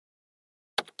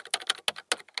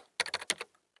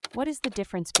What is the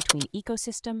difference between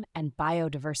ecosystem and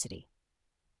biodiversity?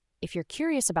 If you're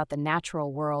curious about the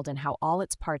natural world and how all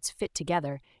its parts fit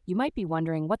together, you might be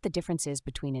wondering what the difference is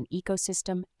between an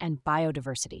ecosystem and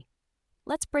biodiversity.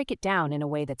 Let's break it down in a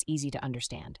way that's easy to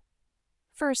understand.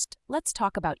 First, let's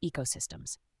talk about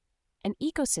ecosystems. An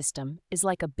ecosystem is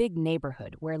like a big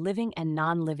neighborhood where living and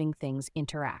non-living things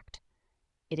interact.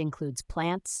 It includes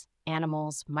plants,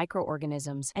 animals,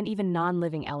 microorganisms, and even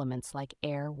non-living elements like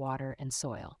air, water, and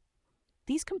soil.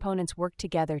 These components work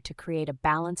together to create a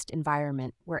balanced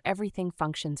environment where everything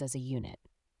functions as a unit.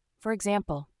 For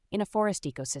example, in a forest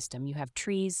ecosystem, you have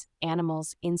trees,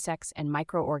 animals, insects, and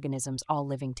microorganisms all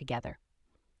living together.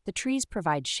 The trees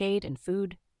provide shade and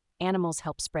food, animals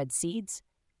help spread seeds,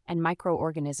 and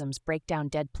microorganisms break down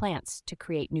dead plants to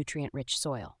create nutrient-rich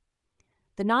soil.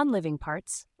 The non-living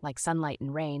parts, like sunlight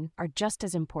and rain, are just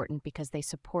as important because they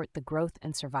support the growth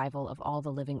and survival of all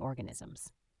the living organisms.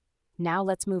 Now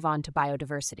let's move on to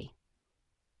biodiversity.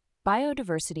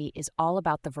 Biodiversity is all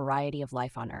about the variety of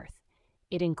life on Earth.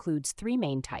 It includes three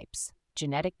main types: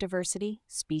 genetic diversity,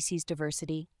 species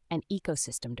diversity, and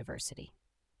ecosystem diversity.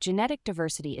 Genetic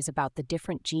diversity is about the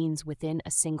different genes within a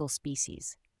single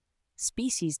species.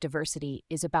 Species diversity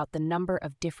is about the number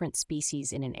of different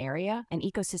species in an area, and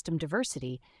ecosystem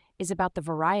diversity is about the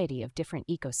variety of different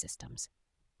ecosystems.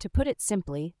 To put it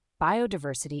simply,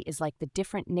 biodiversity is like the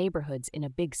different neighborhoods in a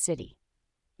big city.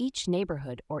 Each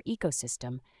neighborhood or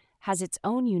ecosystem has its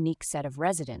own unique set of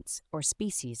residents or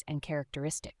species and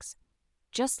characteristics.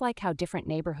 Just like how different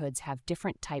neighborhoods have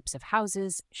different types of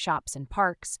houses, shops, and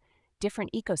parks,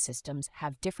 different ecosystems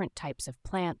have different types of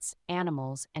plants,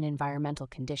 animals, and environmental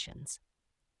conditions.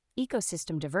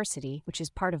 Ecosystem diversity, which is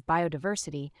part of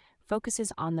biodiversity,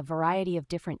 focuses on the variety of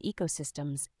different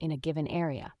ecosystems in a given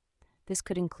area. This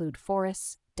could include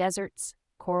forests, deserts,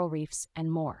 coral reefs,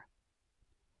 and more.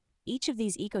 Each of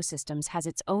these ecosystems has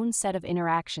its own set of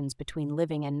interactions between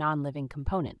living and non-living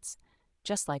components,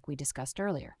 just like we discussed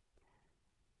earlier.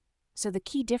 So the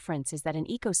key difference is that an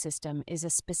ecosystem is a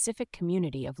specific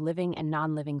community of living and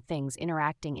non-living things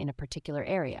interacting in a particular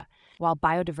area, while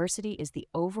biodiversity is the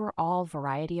overall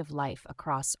variety of life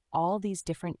across all these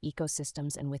different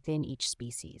ecosystems and within each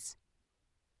species.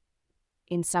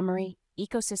 In summary,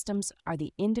 ecosystems are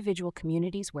the individual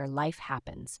communities where life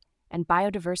happens, and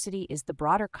biodiversity is the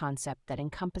broader concept that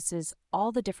encompasses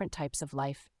all the different types of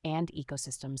life and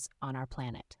ecosystems on our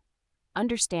planet.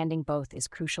 Understanding both is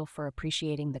crucial for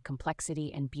appreciating the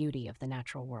complexity and beauty of the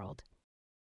natural world.